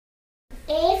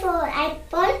for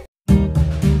apple.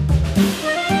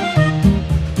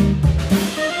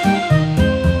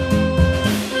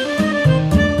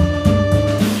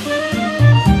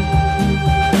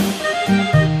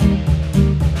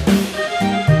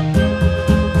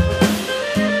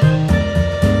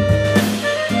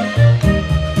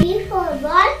 B for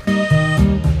ball.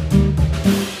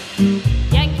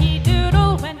 Yankee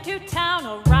Doodle went to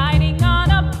town riding on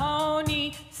a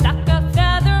pony, stuck a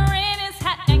feather in his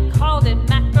hat and called it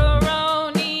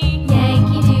macaroni.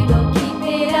 Yankee Doodle, keep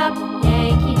it up,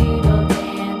 Yankee Doodle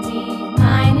dandy.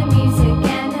 Mind the music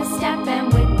and the step,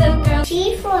 and with the girls.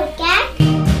 C for cat.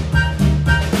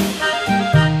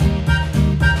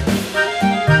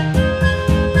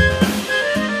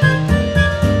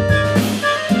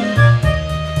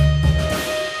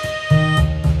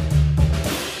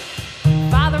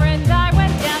 Father and I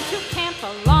went down to camp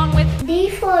along with D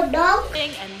for dog.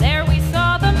 King, and there we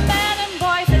saw the men and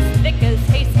boys as thick as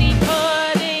hasty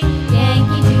pudding.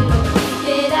 Yankee Doodle, keep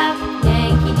it up,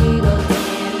 Yankee Doodle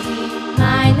dandy.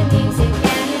 Mind the music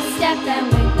and the step, and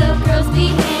with the girls be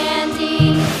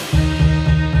handy.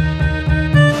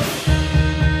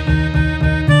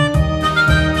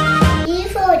 E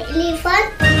for elephant.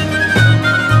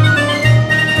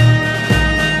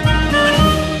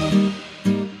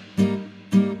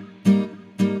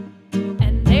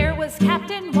 And there was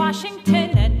Captain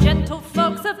Washington and gentle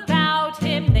folks about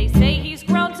him. They say he's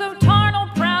grown so tarnal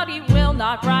proud he will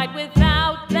not ride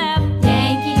without them.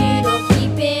 Yankee Doodle,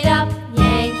 keep it up,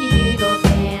 Yankee Doodle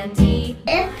dandy.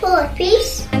 F for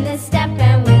fish. And the step,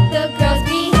 and with the girls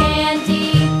be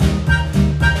handy.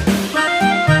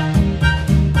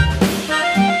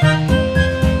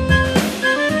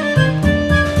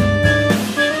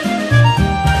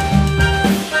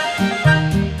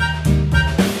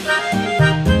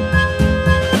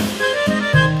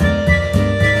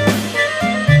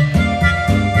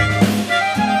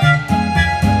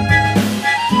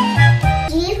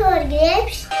 G for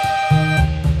grapes.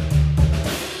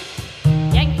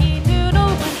 Yankee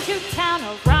Doodle went to town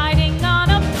riding on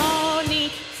a pony,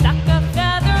 stuck a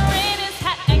feather in his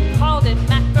hat and called it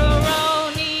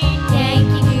macaroni.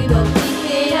 Yankee Doodle, keep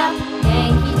it up,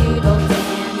 Yankee Doodle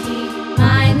dandy.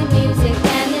 Mind the music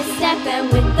and the step, and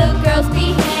with the girls be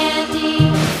handy.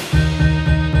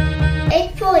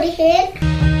 H for head.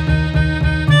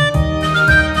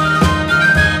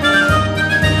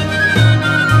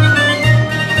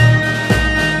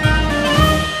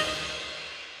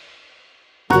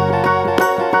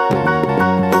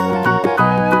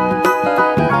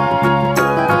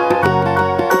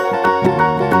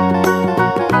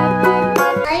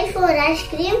 I for ice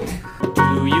cream.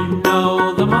 Do you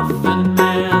know the Muffin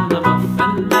Man, the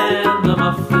Muffin Man, the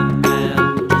Muffin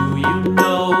Man? Do you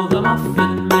know the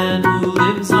Muffin Man who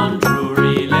lives on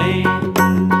Drury Lane?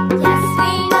 Yes,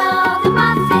 we know the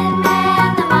Muffin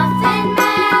Man, the Muffin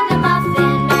Man, the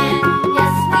Muffin Man.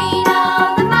 Yes, we know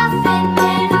the Muffin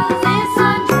Man who lives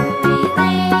on Drury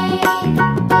Lane.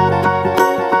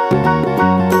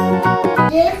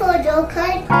 J for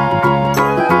joker.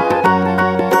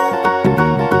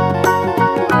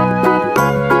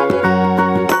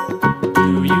 Do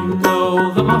you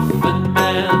know the Muffin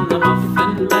Man, the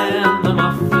Muffin Man, the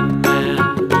Muffin Man?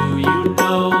 Do you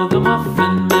know the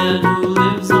Muffin Man who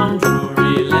lives on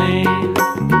Drury Lane?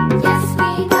 Yes,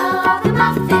 we know the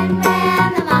Muffin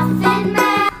Man, the Muffin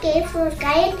Man. K for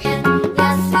kite.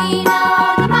 Yes, we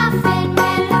know the Muffin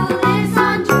Man who lives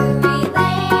on Drury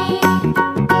Lane.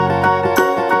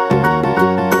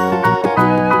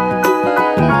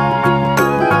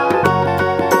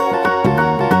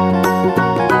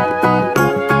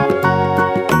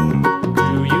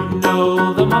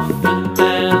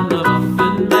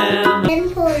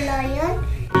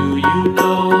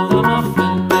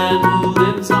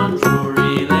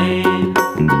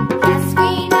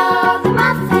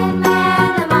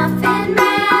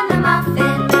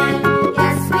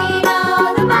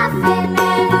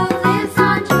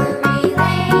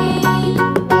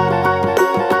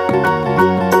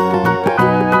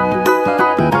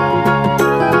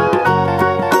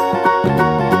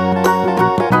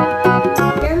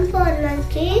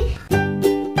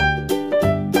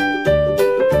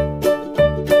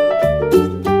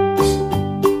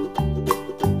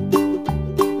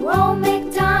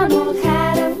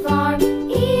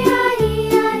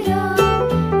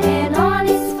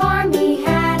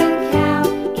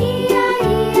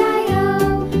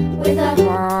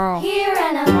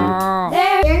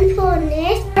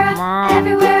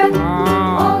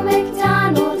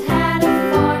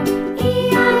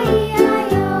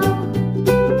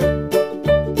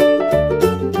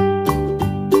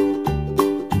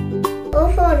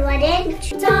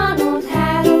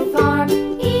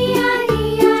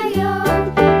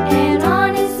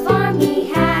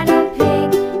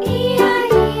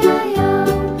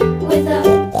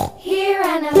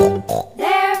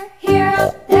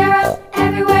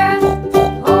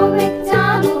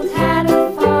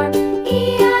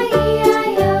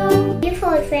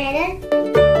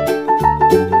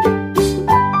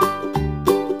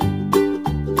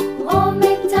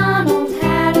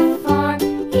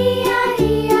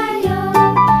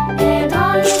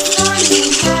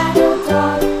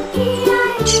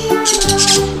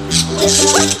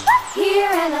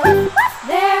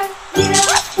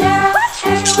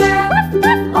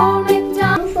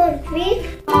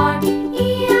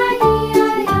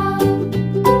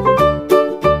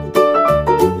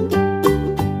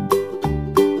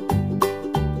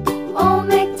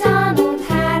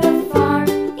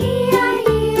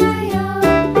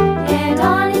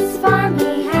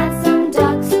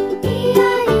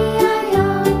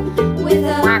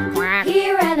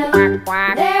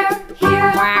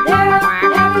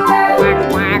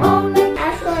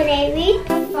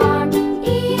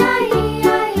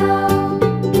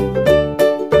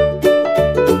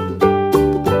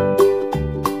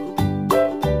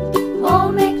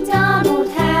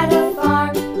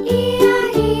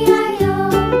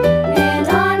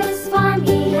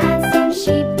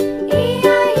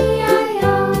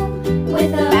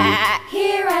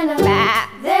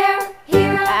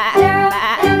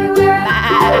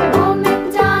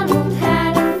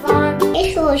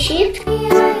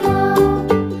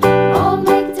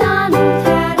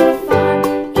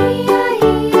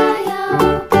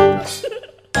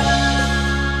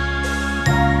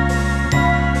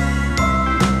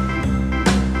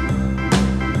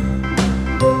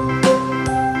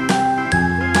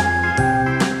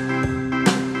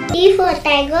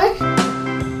 tiger.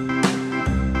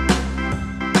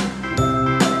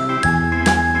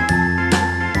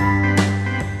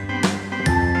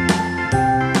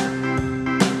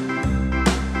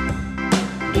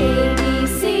 A B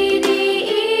C D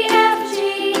E F G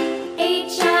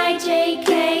H I J K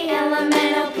L M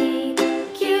N O P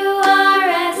Q R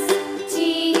S T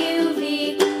U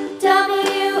V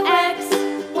W X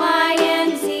Y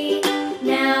and Z.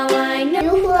 Now I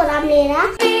know U for umbrella.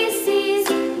 ABCs.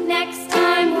 Next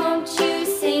time, won't you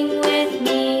sing with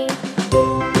me?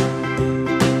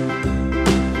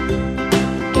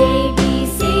 A B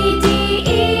C D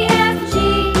E F G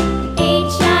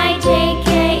H I J K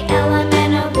L M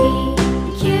N O P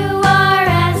Q R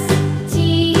S T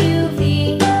U V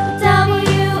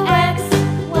W X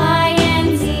Y and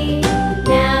Z.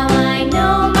 Now I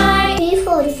know my V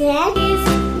for van. A's.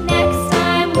 Next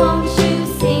time, won't you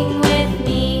sing with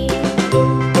me?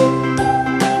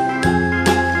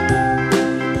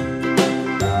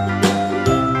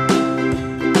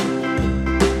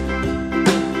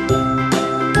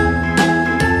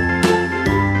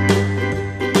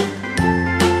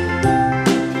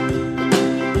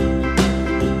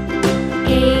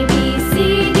 A B C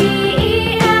D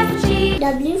E F G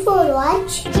W for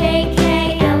watch. J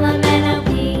K L M N O P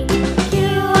Q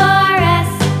R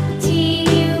S T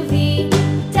U V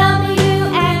W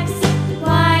X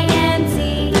Y and Z.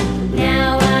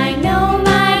 Now I know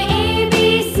my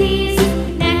ABCs.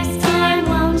 Next time,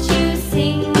 won't you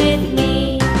sing with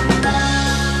me?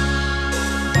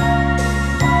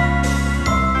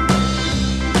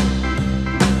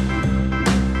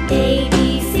 A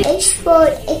B C H for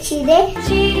X-ray.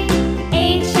 G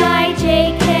H I J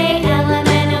K L M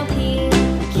N O P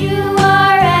Q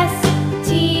R S T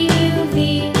U V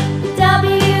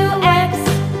W X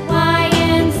Y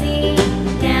and Z.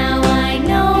 Now I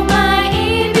know my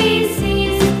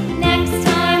ABCs. Next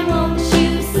time, won't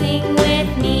you sing with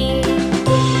me?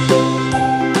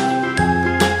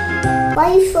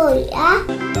 Y for yeah.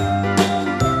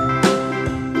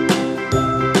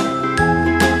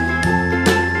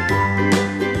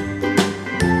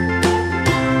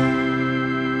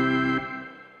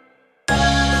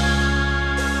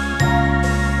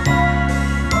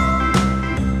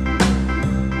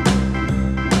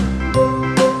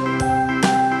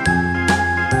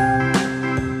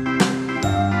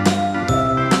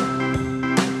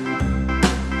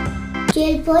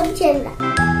 KilBil TV.